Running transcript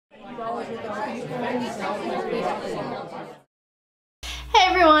Hey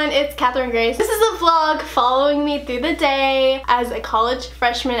everyone, it's Katherine Grace. This is a vlog following me through the day as a college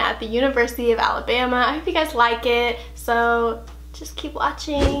freshman at the University of Alabama. I hope you guys like it, so just keep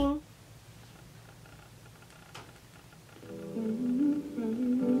watching.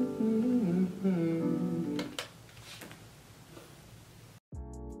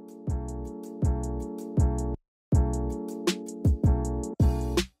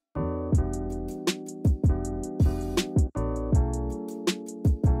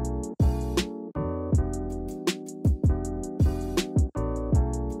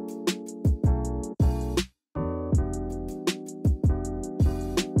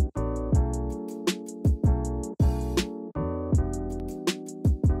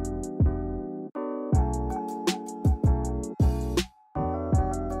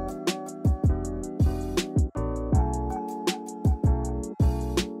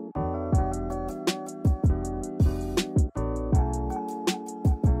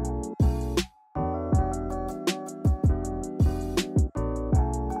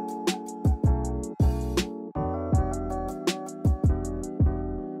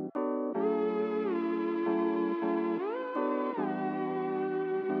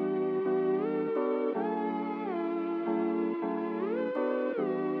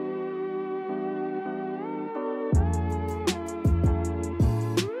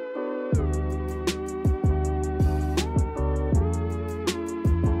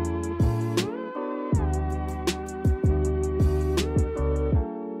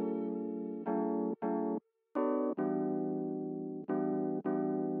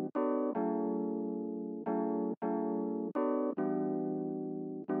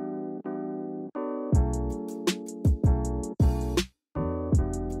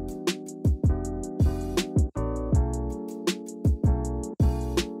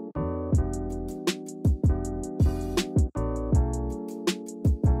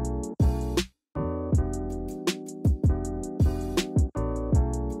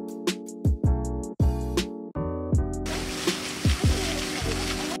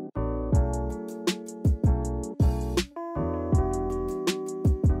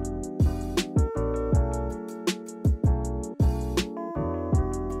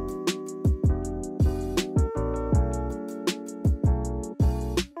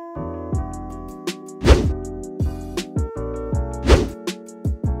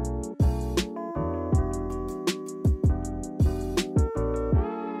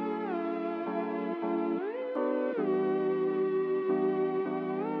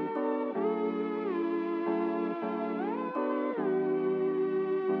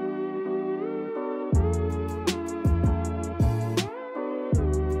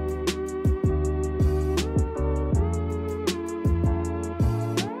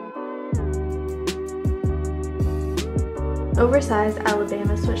 Oversized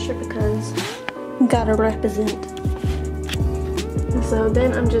Alabama sweatshirt because gotta represent. And so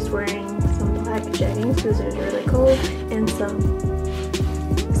then I'm just wearing some black jeggings because it's really cold and some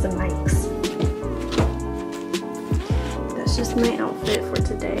Nikes. That's just my outfit for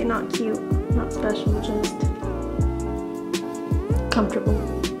today. Not cute, not special, just comfortable.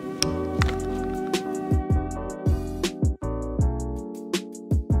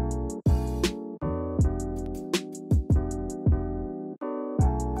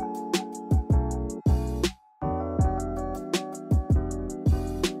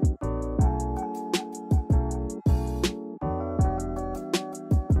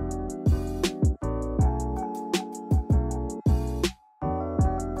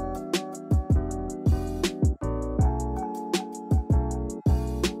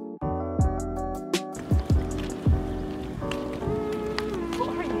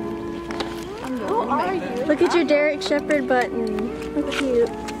 Look at your Derek Shepherd button. How cute.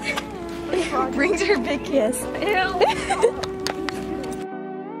 Brings her big kiss. Ew.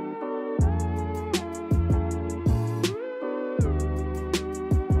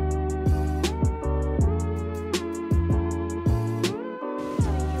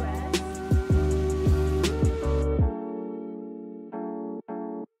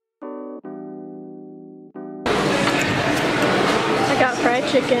 Fried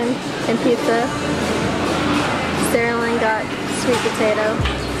chicken and pizza. Sterling got sweet potato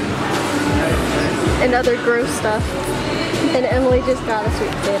and other gross stuff. And Emily just got a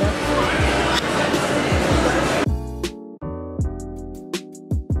sweet potato.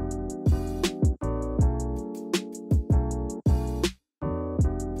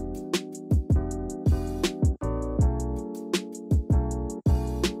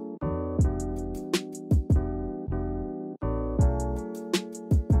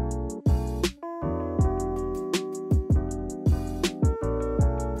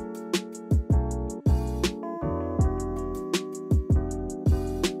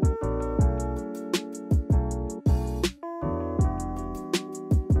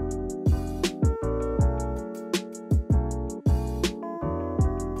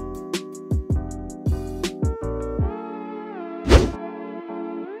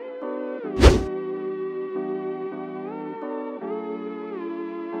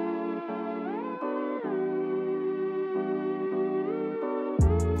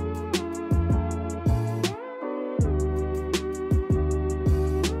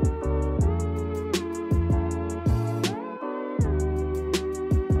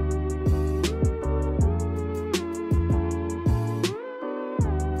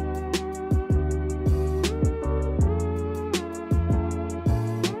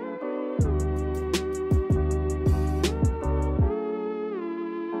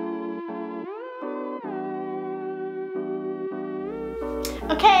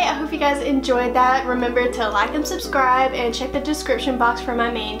 Okay, I hope you guys enjoyed that. Remember to like and subscribe and check the description box for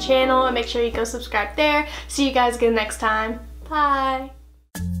my main channel and make sure you go subscribe there. See you guys again next time. Bye.